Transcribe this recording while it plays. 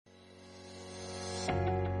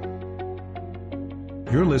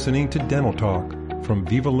You're listening to Dental Talk from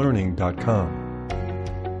VivaLearning.com.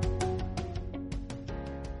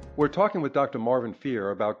 We're talking with Dr. Marvin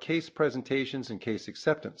Feer about case presentations and case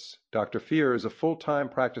acceptance. Dr. Feer is a full-time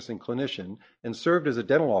practicing clinician and served as a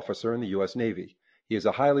dental officer in the U.S. Navy. He is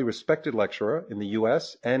a highly respected lecturer in the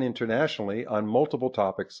U.S. and internationally on multiple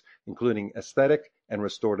topics, including aesthetic and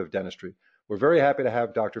restorative dentistry. We're very happy to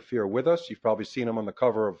have Dr. Feer with us. You've probably seen him on the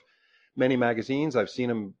cover of many magazines. I've seen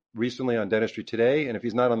him recently on Dentistry Today, and if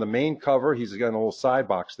he's not on the main cover, he's got a little side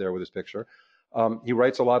box there with his picture. He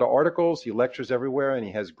writes a lot of articles, he lectures everywhere, and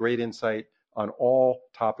he has great insight on all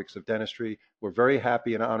topics of dentistry. We're very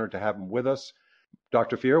happy and honored to have him with us.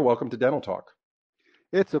 Dr. Feer, welcome to Dental Talk.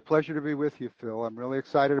 It's a pleasure to be with you, Phil. I'm really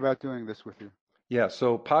excited about doing this with you. Yeah,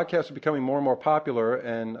 so podcasts are becoming more and more popular,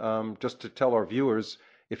 and just to tell our viewers,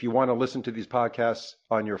 if you want to listen to these podcasts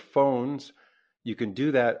on your phones, you can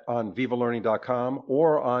do that on VivaLearning.com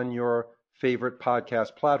or on your favorite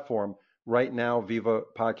podcast platform. Right now, Viva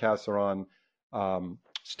podcasts are on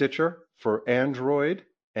Stitcher for Android,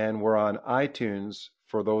 and we're on iTunes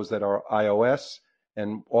for those that are iOS.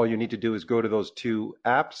 And all you need to do is go to those two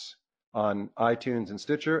apps on iTunes and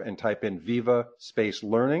Stitcher and type in Viva Space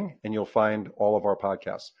Learning, and you'll find all of our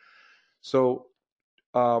podcasts. So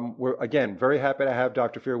we're, again, very happy to have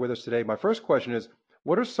Dr. Feer with us today. My first question is,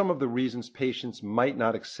 what are some of the reasons patients might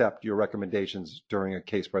not accept your recommendations during a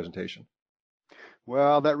case presentation?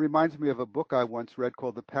 Well, that reminds me of a book I once read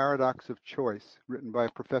called The Paradox of Choice, written by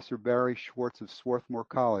Professor Barry Schwartz of Swarthmore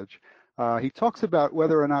College. He talks about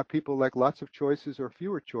whether or not people like lots of choices or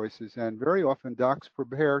fewer choices, and very often docs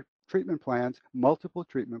prepare treatment plans, multiple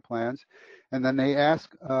treatment plans, and then they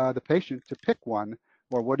ask the patient to pick one,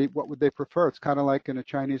 or what would they prefer. It's kind of like in a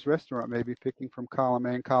Chinese restaurant, maybe picking from column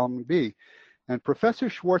A and column B. And Professor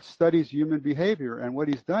Schwartz studies human behavior, and what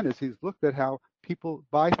he's done is he's looked at how people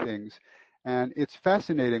buy things. And it's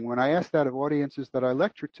fascinating. When I ask that of audiences that I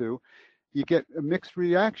lecture to, you get a mixed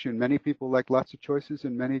reaction. Many people like lots of choices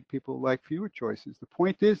and many people like fewer choices. The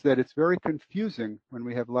point is that it's very confusing when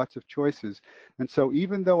we have lots of choices. And so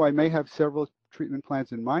even though I may have several treatment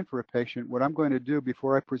plans in mind for a patient, what I'm going to do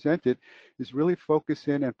before I present it is really focus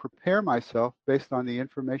in and prepare myself based on the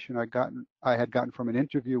information I had gotten from an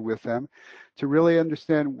interview with them to really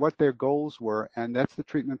understand what their goals were. And that's the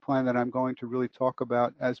treatment plan that I'm going to really talk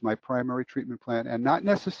about as my primary treatment plan, and not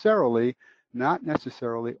necessarily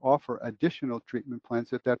offer additional treatment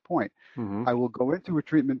plans at that point. Mm-hmm. I will go into a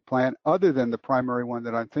treatment plan other than the primary one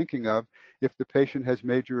that I'm thinking of if the patient has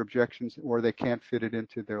major objections or they can't fit it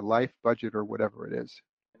into their life budget or whatever it is.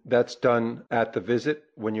 That's done at the visit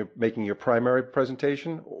when you're making your primary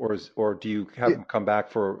presentation, or do you have them come back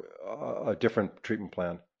for a different treatment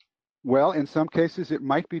plan? Well, in some cases, it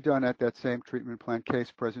might be done at that same treatment plan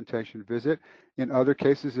case presentation visit. In other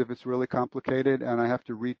cases, if it's really complicated and I have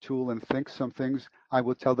to retool and think some things, I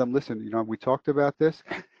will tell them, listen, we talked about this.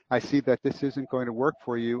 I see that this isn't going to work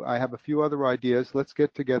for you. I have a few other ideas. Let's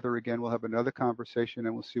get together again. We'll have another conversation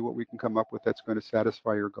and we'll see what we can come up with that's going to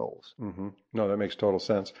satisfy your goals. Mm-hmm. No, that makes total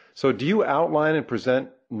sense. So do you outline and present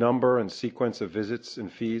number and sequence of visits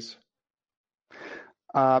and fees?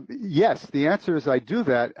 Yes, the answer is I do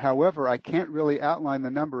that. However, I can't really outline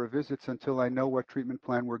the number of visits until I know what treatment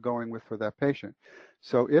plan we're going with for that patient.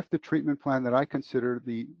 So if the treatment plan that I consider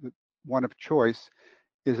the one of choice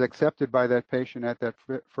is accepted by that patient at that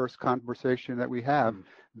first conversation that we have,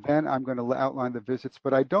 then I'm going to outline the visits.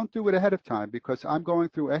 But I don't do it ahead of time because I'm going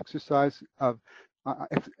through exercise of,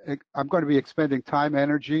 I'm going to be expending time,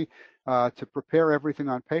 energy to prepare everything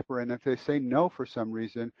on paper. And if they say no for some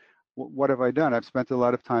reason, what have I done? I've spent a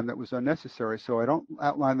lot of time that was unnecessary. So I don't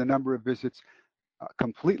outline the number of visits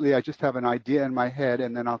completely. I just have an idea in my head,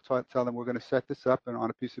 and then I'll tell them we're going to set this up and on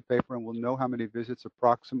a piece of paper, and we'll know how many visits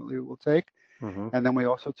approximately it will take. Mm-hmm. And then we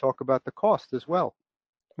also talk about the cost as well.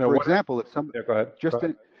 Now, for example, if somebody, go ahead.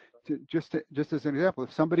 Just as an example,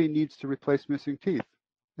 if somebody needs to replace missing teeth,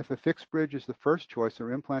 if a fixed bridge is the first choice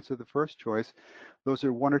or implants are the first choice, those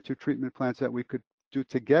are one or two treatment plans that we could do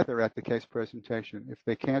together at the case presentation. If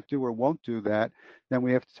they can't do or won't do that, then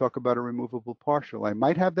we have to talk about a removable partial. I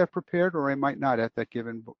might have that prepared or I might not at that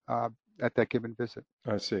given visit.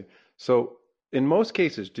 I see. So in most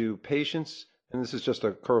cases, do patients, and this is just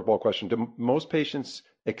a curveball question, do most patients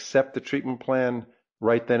accept the treatment plan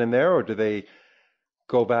right then and there, or do they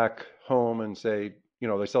go back home and say,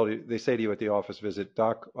 they say to you at the office visit,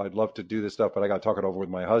 Doc, I'd love to do this stuff, but I got to talk it over with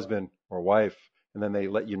my husband or wife, and then they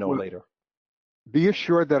let you know later? Be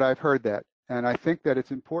assured that I've heard that. And I think that it's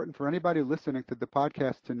important for anybody listening to the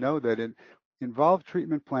podcast to know that involved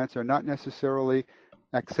treatment plans are not necessarily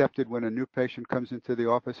accepted when a new patient comes into the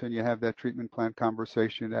office and you have that treatment plan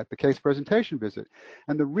conversation at the case presentation visit.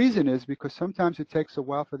 And the reason is because sometimes it takes a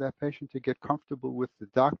while for that patient to get comfortable with the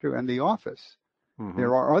doctor and the office. Mm-hmm.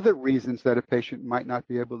 There are other reasons that a patient might not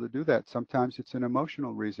be able to do that. Sometimes it's an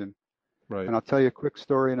emotional reason. Right. And I'll tell you a quick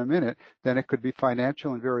story in a minute. Then it could be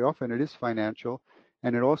financial, and very often it is financial.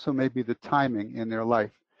 And it also may be the timing in their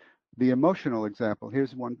life. The emotional example,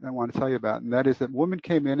 here's one I want to tell you about, and that is that woman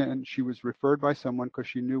came in and she was referred by someone because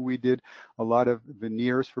she knew we did a lot of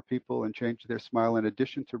veneers for people and changed their smile in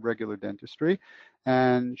addition to regular dentistry.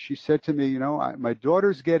 And she said to me, you know, my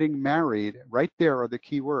daughter's getting married. Right there are the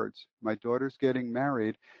key words. My daughter's getting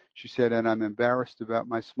married. She said, and I'm embarrassed about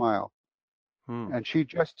my smile. And she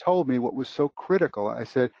just told me what was so critical. I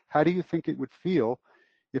said, how do you think it would feel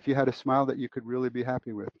if you had a smile that you could really be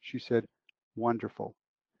happy with? She said, wonderful.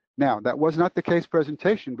 Now, that was not the case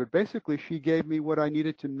presentation, but basically she gave me what I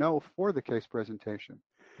needed to know for the case presentation.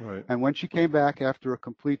 Right. And when she came back after a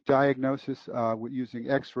complete diagnosis using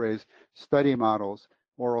x-rays, study models,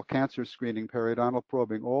 oral cancer screening, periodontal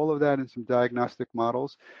probing, all of that in some diagnostic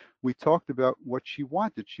models, we talked about what she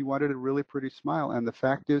wanted. She wanted a really pretty smile. And the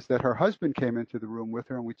fact is that her husband came into the room with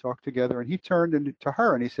her and we talked together, and he turned to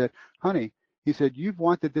her and he said, honey, he said, you've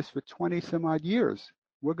wanted this for 20 some odd years.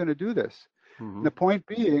 We're going to do this. Mm-hmm. The point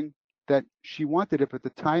being that she wanted it, but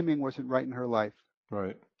the timing wasn't right in her life.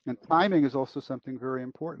 Right. And timing is also something very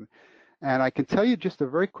important. And I can tell you just a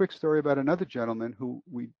very quick story about another gentleman who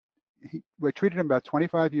we treated him about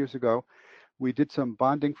 25 years ago. We did some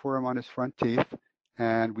bonding for him on his front teeth,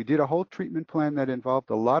 and we did a whole treatment plan that involved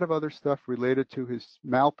a lot of other stuff related to his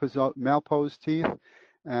malposed teeth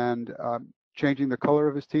and changing the color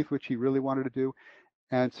of his teeth, which he really wanted to do.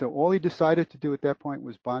 And so all he decided to do at that point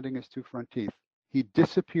was bonding his two front teeth. He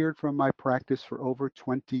disappeared from my practice for over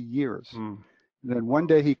 20 years. Mm. Then one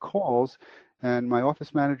day he calls, and my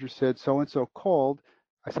office manager said, so-and-so called.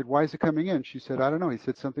 I said, why is he coming in? She said, I don't know. He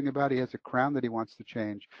said something about he has a crown that he wants to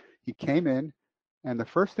change. He came in, and the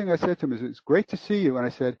first thing I said to him is, it's great to see you. And I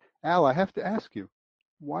said, Al, I have to ask you,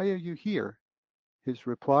 why are you here? His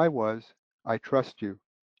reply was, I trust you.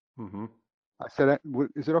 Mm-hmm. I said,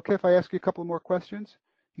 is it okay if I ask you a couple more questions?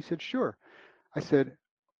 He said, sure. I said,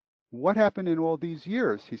 what happened in all these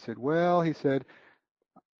years? He said, well, he said,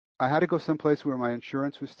 I had to go someplace where my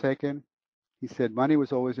insurance was taken. He said money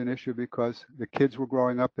was always an issue because the kids were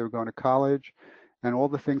growing up, they were going to college, and all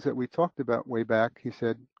the things that we talked about way back, he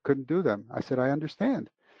said, couldn't do them. I said, I understand.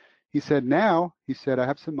 He said, now, he said, I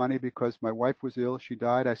have some money because my wife was ill, she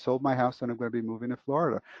died, I sold my house, and I'm going to be moving to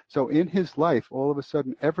Florida. So in his life, all of a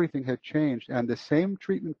sudden, everything had changed, and the same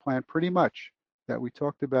treatment plan pretty much that we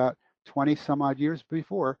talked about 20 some odd years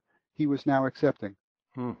before, he was now accepting.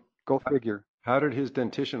 Go figure. How did his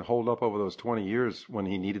dentition hold up over those 20 years when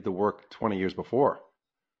he needed the work 20 years before?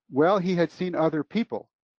 Well, he had seen other people.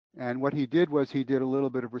 And what he did was he did a little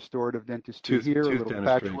bit of restorative dentistry here, a little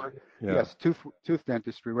dentistry. patchwork. Yeah. Yes, tooth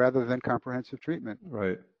dentistry rather than comprehensive treatment.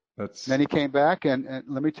 Right. Then he came back, and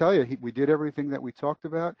let me tell you, we did everything that we talked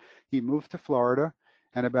about. He moved to Florida,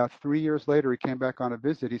 and about 3 years later, he came back on a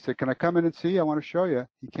visit. He said, can I come in and see you? I want to show you.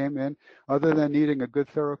 He came in. Other than needing a good,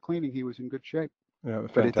 thorough cleaning, he was in good shape. Yeah,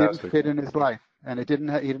 fantastic. But it didn't fit in his life, and he didn't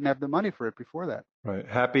have the money for it before that. Right.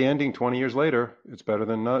 Happy ending 20 years later. It's better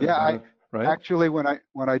than none. Yeah, right? Actually, when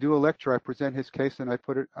I do a lecture, I present his case, and I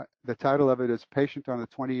put it. The title of it is "Patient on a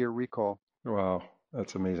 20-Year Recall." Wow,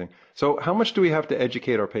 that's amazing. So, how much do we have to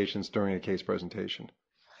educate our patients during a case presentation?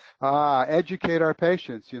 Educate our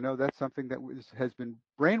patients. You know, that's something that has been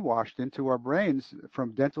brainwashed into our brains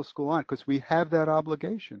from dental school on, because we have that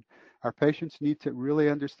obligation. Our patients need to really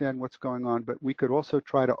understand what's going on, but we could also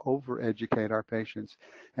try to over-educate our patients.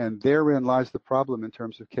 And therein lies the problem in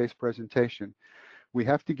terms of case presentation. We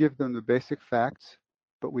have to give them the basic facts,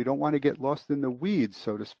 but we don't want to get lost in the weeds,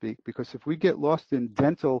 so to speak, because if we get lost in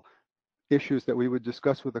dental issues that we would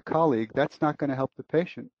discuss with a colleague, that's not going to help the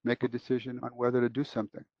patient make a decision on whether to do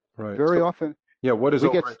something. Right. Very often, yeah, what is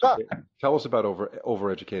we get stuck. Tell us about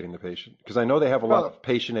over-educating the patient, because I know they have a lot of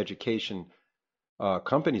patient education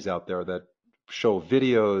companies out there that show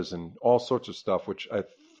videos and all sorts of stuff, which I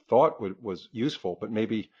thought was useful, but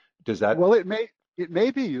maybe does that? Well, it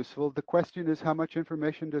may be useful. The question is, how much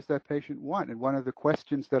information does that patient want? And one of the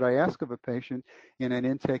questions that I ask of a patient in an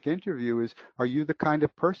intake interview is, are you the kind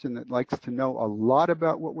of person that likes to know a lot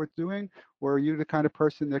about what we're doing, or are you the kind of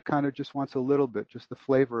person that kind of just wants a little bit, just the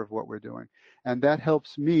flavor of what we're doing? And that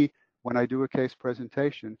helps me when I do a case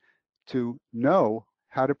presentation to know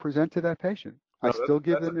how to present to that patient. No, I still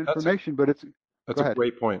give them information, but it's... That's a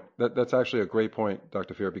great point. That's actually a great point,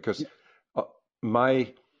 Dr. Fear, because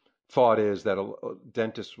my thought is that a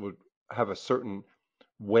dentist would have a certain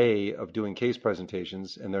way of doing case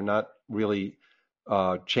presentations, and they're not really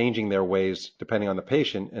changing their ways depending on the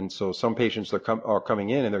patient. And so some patients are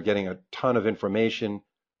coming in and they're getting a ton of information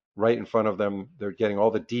right in front of them. They're getting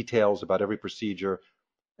all the details about every procedure,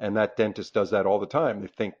 and that dentist does that all the time. They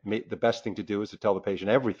think the best thing to do is to tell the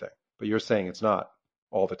patient everything, but you're saying it's not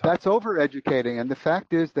all the time. That's overeducating. And the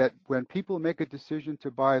fact is that when people make a decision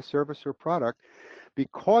to buy a service or product,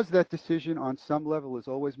 because that decision on some level is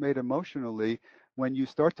always made emotionally, when you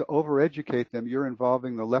start to overeducate them, you're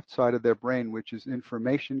involving the left side of their brain, which is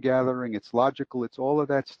information gathering, it's logical, it's all of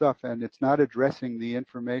that stuff, and it's not addressing the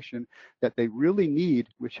information that they really need,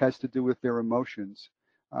 which has to do with their emotions.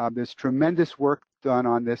 There's tremendous work done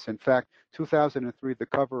on this. In fact, 2003, the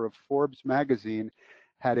cover of Forbes magazine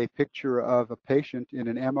had a picture of a patient in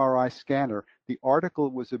an MRI scanner. The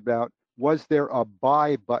article was about, was there a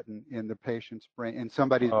buy button in the patient's brain, in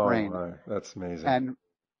somebody's brain? Right. That's amazing. And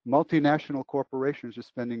multinational corporations are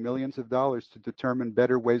spending millions of dollars to determine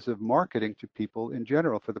better ways of marketing to people in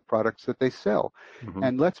general for the products that they sell. Mm-hmm.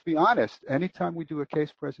 And let's be honest, anytime we do a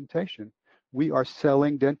case presentation, we are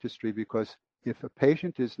selling dentistry, because if a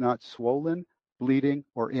patient is not swollen, bleeding,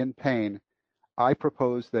 or in pain, I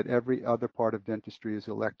propose that every other part of dentistry is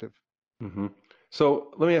elective. Mm-hmm.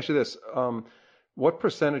 So let me ask you this. What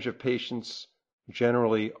percentage of patients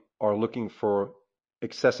generally are looking for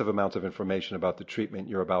excessive amounts of information about the treatment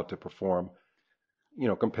you're about to perform,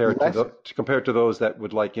 compared to those that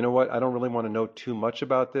would like, you know what, I don't really want to know too much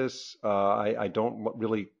about this. I'm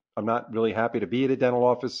not really happy to be at a dental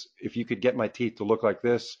office. If you could get my teeth to look like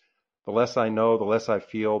this, the less I know, the less I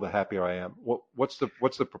feel, the happier I am. What's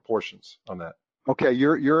the proportions on that? Okay,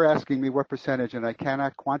 you're asking me what percentage, and I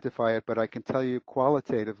cannot quantify it, but I can tell you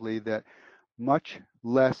qualitatively that much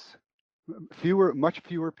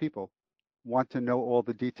fewer people want to know all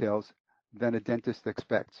the details than a dentist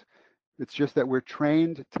expects. It's just that we're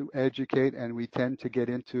trained to educate, and we tend to get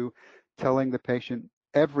into telling the patient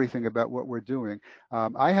everything about what we're doing.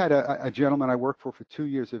 I had a gentleman I worked for 2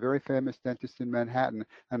 years, a very famous dentist in Manhattan,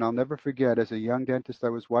 and I'll never forget, as a young dentist, I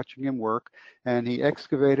was watching him work, and he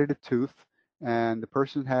excavated a tooth, and the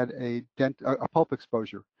person had a pulp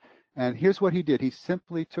exposure. And here's what he did. He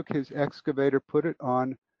simply took his excavator, put it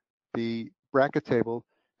on the bracket table,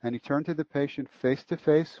 and he turned to the patient face to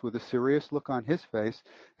face with a serious look on his face,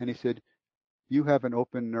 and he said, "You have an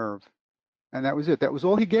open nerve." And that was it. That was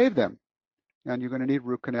all he gave them. And you're going to need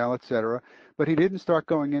root canal, etc. But he didn't start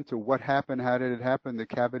going into what happened, how did it happen, the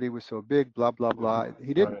cavity was so big, blah, blah, blah.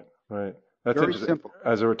 He didn't. Right. That's very interesting. simple.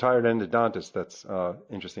 As a retired endodontist, that's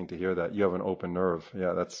interesting to hear that. You have an open nerve.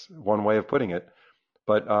 Yeah, that's one way of putting it.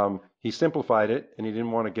 But he simplified it, and he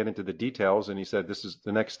didn't want to get into the details, and he said,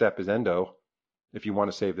 the next step is endo if you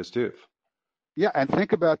want to save this tooth. Yeah, and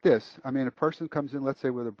think about this. I mean, a person comes in, let's say,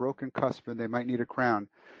 with a broken cusp, and they might need a crown.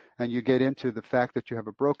 And you get into the fact that you have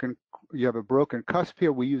a broken cusp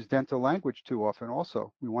here. We use dental language too often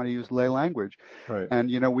also. We want to use lay language. Right.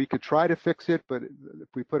 And, we could try to fix it, but if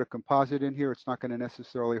we put a composite in here, it's not going to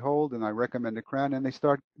necessarily hold, and I recommend a crown.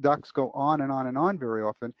 And docs go on and on and on very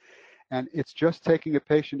often. And it's just taking a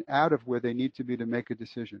patient out of where they need to be to make a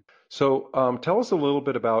decision. So tell us a little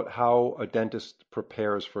bit about how a dentist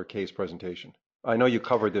prepares for a case presentation. I know you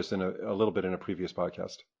covered this in a little bit in a previous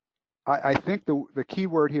podcast. I think the key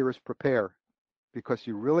word here is prepare, because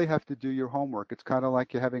you really have to do your homework. It's kind of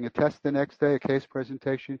like you're having a test the next day, a case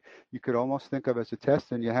presentation. You could almost think of as a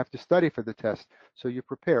test, and you have to study for the test. So you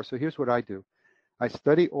prepare. So here's what I do. I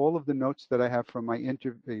study all of the notes that I have from my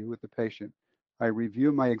interview with the patient. I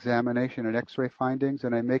review my examination and x-ray findings,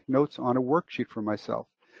 and I make notes on a worksheet for myself.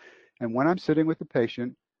 And when I'm sitting with the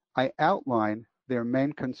patient, I outline their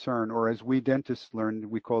main concern, or as we dentists learned,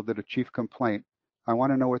 we called it a chief complaint. I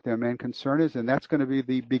want to know what their main concern is, and that's going to be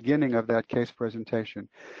the beginning of that case presentation.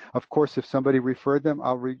 Of course, if somebody referred them,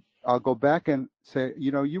 I'll go back and say,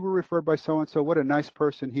 you were referred by so-and-so. What a nice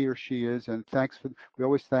person he or she is, and we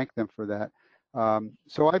always thank them for that.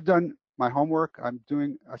 So I've done my homework. I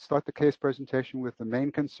start the case presentation with the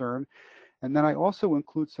main concern, and then I also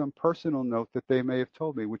include some personal note that they may have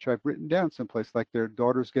told me, which I've written down someplace, like their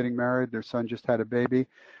daughter's getting married, their son just had a baby.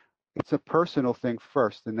 It's a personal thing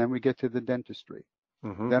first, and then we get to the dentistry.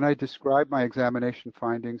 Mm-hmm. Then I describe my examination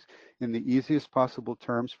findings in the easiest possible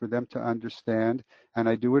terms for them to understand, and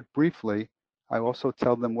I do it briefly. I also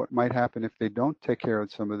tell them what might happen if they don't take care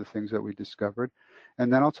of some of the things that we discovered,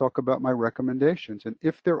 and then I'll talk about my recommendations. And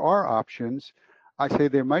if there are options, I say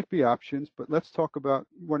there might be options, but let's talk about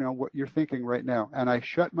what you're thinking right now. And I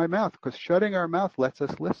shut my mouth, because shutting our mouth lets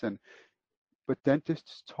us listen. But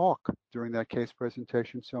dentists talk during that case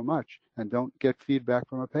presentation so much and don't get feedback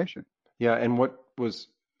from a patient. Yeah, and what was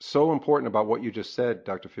so important about what you just said,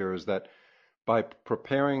 Dr. Fear, is that by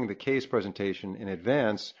preparing the case presentation in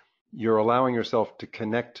advance, you're allowing yourself to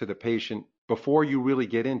connect to the patient before you really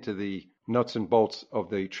get into the nuts and bolts of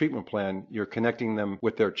the treatment plan. You're connecting them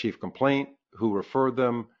with their chief complaint, who referred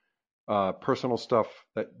them, personal stuff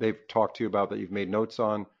that they've talked to you about that you've made notes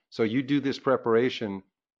on. So you do this preparation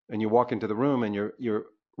and you walk into the room and you're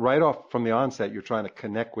right off from the onset, you're trying to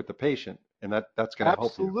connect with the patient, and that's going to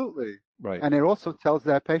help you. Absolutely. Right. And it also tells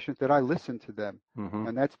that patient that I listen to them, Mm-hmm.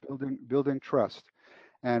 and that's building trust.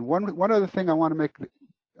 And one other thing I want to make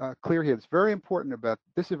clear here, it's very important about,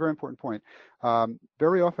 this is a very important point.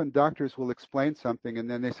 Very often doctors will explain something and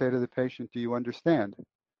then they say to the patient, do you understand?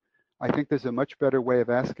 I think there's a much better way of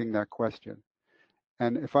asking that question.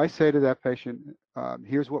 And if I say to that patient,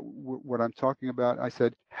 here's what I'm talking about, I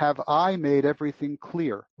said, have I made everything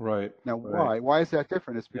clear? Right. Now, Right. why is that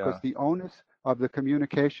different? It's because the onus of the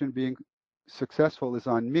communication being successful is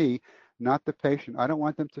on me, not the patient. I don't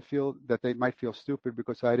want them to feel that they might feel stupid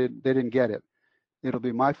because they didn't get it. It'll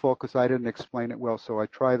be my fault because I didn't explain it well. So I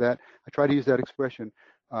try to use that expression.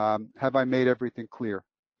 Have I made everything clear?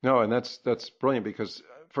 No, and that's brilliant because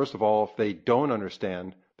first of all, if they don't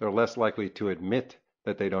understand, they're less likely to admit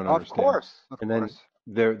that they don't understand. Of course. And then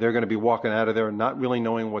they're going to be walking out of there not really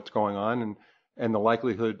knowing what's going on, and the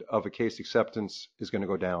likelihood of a case acceptance is going to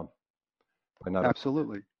go down.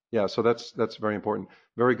 Absolutely. Yeah, so that's very important.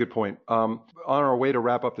 Very good point. On our way to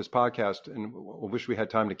wrap up this podcast, and we wish we had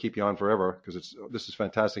time to keep you on forever because this is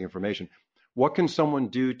fantastic information. What can someone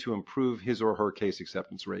do to improve his or her case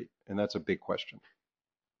acceptance rate? And that's a big question.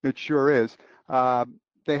 It sure is.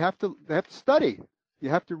 They have to study. You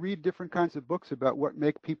have to read different kinds of books about what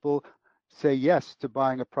make people say yes to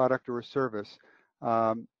buying a product or a service.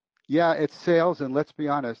 Yeah, it's sales, and let's be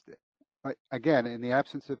honest. Again, in the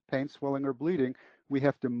absence of pain, swelling, or bleeding, we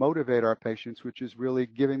have to motivate our patients, which is really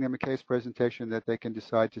giving them a case presentation that they can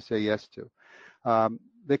decide to say yes to.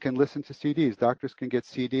 They can listen to CDs. Doctors can get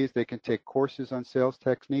CDs. They can take courses on sales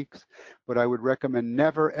techniques, but I would recommend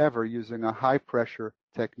never, ever using a high pressure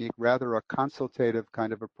technique, rather a consultative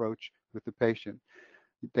kind of approach with the patient.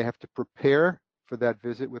 They have to prepare for that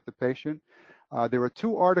visit with the patient. There were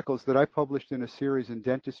 2 articles that I published in a series in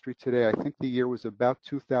Dentistry Today. I think the year was about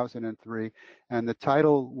 2003, and the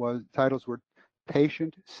titles were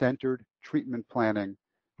Patient-Centered Treatment Planning,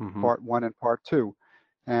 Part 1 and Part 2.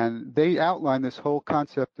 And they outline this whole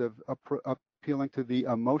concept of appealing to the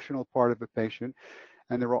emotional part of a patient.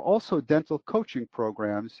 And there are also dental coaching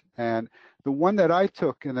programs. And the one that I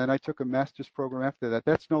took, and then I took a master's program after that,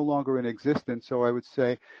 that's no longer in existence. So I would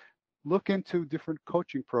say, look into different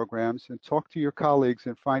coaching programs and talk to your colleagues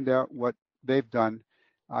and find out what they've done.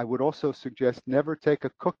 I would also suggest never take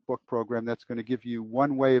a cookbook program that's going to give you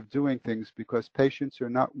one way of doing things, because patients are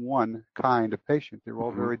not one kind of patient. They're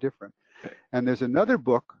all very different. And there's another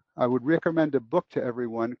book, I would recommend a book to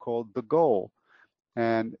everyone called The Goal.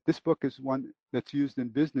 And this book is one that's used in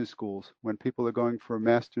business schools when people are going for a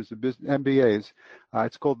master's of business, MBAs.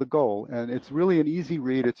 It's called The Goal. And it's really an easy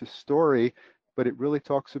read. It's a story, but it really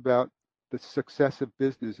talks about the success of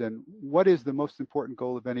business and what is the most important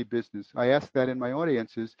goal of any business. I ask that in my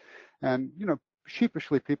audiences, and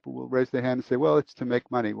sheepishly people will raise their hand and say, well, it's to make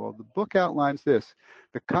money. Well, the book outlines this.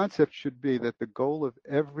 The concept should be that the goal of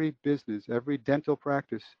every business, every dental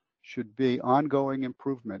practice, should be ongoing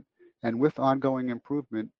improvement. And with ongoing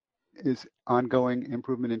improvement is ongoing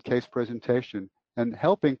improvement in case presentation and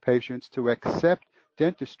helping patients to accept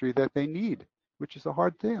dentistry that they need, which is a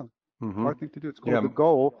hard thing. Hard thing to do. It's called The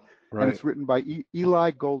Goal, and it's written by Eli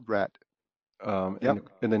Goldratt. And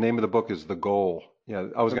the name of the book is The Goal. Yeah,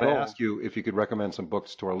 I was going to ask you if you could recommend some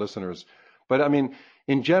books to our listeners. But I mean,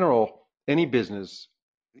 in general, any business,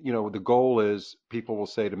 the goal is, people will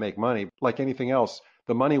say, to make money. Like anything else,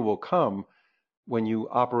 the money will come when you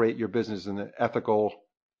operate your business in an ethical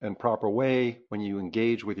and proper way, when you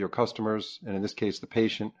engage with your customers, and in this case, the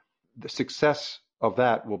patient. The success of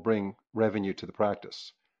that will bring revenue to the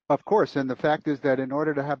practice. Of course, and the fact is that in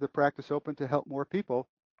order to have the practice open to help more people,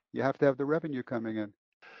 you have to have the revenue coming in.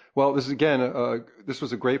 Well, this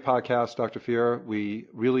was a great podcast, Dr. Fear. We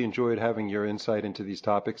really enjoyed having your insight into these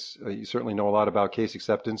topics. You certainly know a lot about case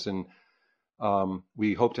acceptance, and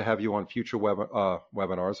we hope to have you on future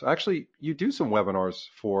webinars. Actually, you do some webinars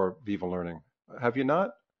for Viva Learning, have you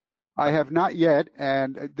not? I have not yet,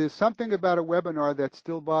 and there's something about a webinar that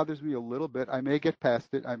still bothers me a little bit. I may get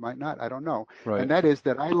past it, I might not, I don't know. Right. And that is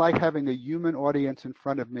that I like having a human audience in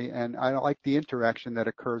front of me, and I like the interaction that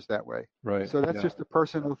occurs that way. Right. So that's just a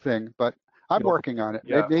personal thing, but I'm working on it.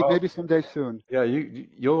 Yeah, maybe someday soon. Yeah,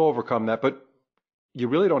 you'll overcome that. But you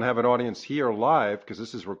really don't have an audience here live because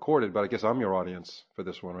this is recorded, but I guess I'm your audience for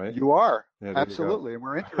this one, right? You are. Yeah, there you go. Absolutely. And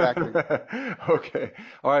we're interacting. Okay.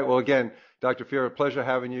 All right. Well, again, Dr. Fear, a pleasure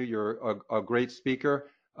having you. You're a great speaker,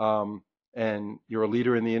 and you're a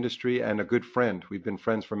leader in the industry and a good friend. We've been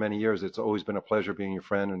friends for many years. It's always been a pleasure being your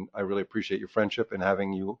friend, and I really appreciate your friendship and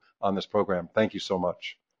having you on this program. Thank you so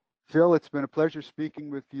much. Phil, it's been a pleasure speaking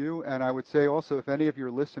with you. And I would say also, if any of your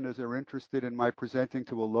listeners are interested in my presenting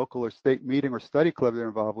to a local or state meeting or study club they're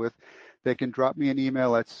involved with, they can drop me an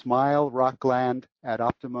email at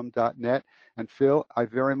smilerockland@optimum.net. And Phil, I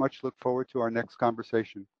very much look forward to our next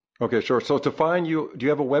conversation. Okay, sure. So to find you, do you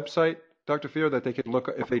have a website, Dr. Fear, that they could look,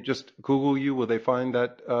 if they just Google you, will they find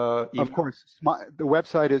that email? Of course, the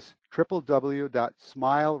website is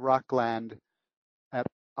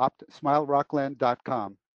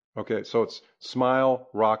www.smilerockland@smilerockland.com. Okay, so it's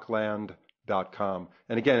smilerockland.com.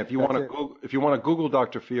 And again, if you want to Google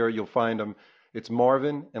Dr. Fear, you'll find him. It's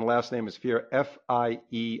Marvin, and last name is Fear,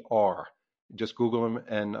 F-I-E-R. Just Google him,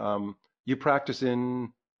 and you practice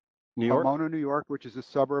in New York? Pomona, New York, which is a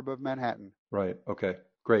suburb of Manhattan. Right. Okay.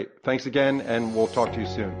 Great. Thanks again, and we'll talk to you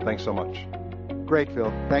soon. Thanks so much. Great,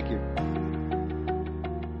 Phil. Thank you.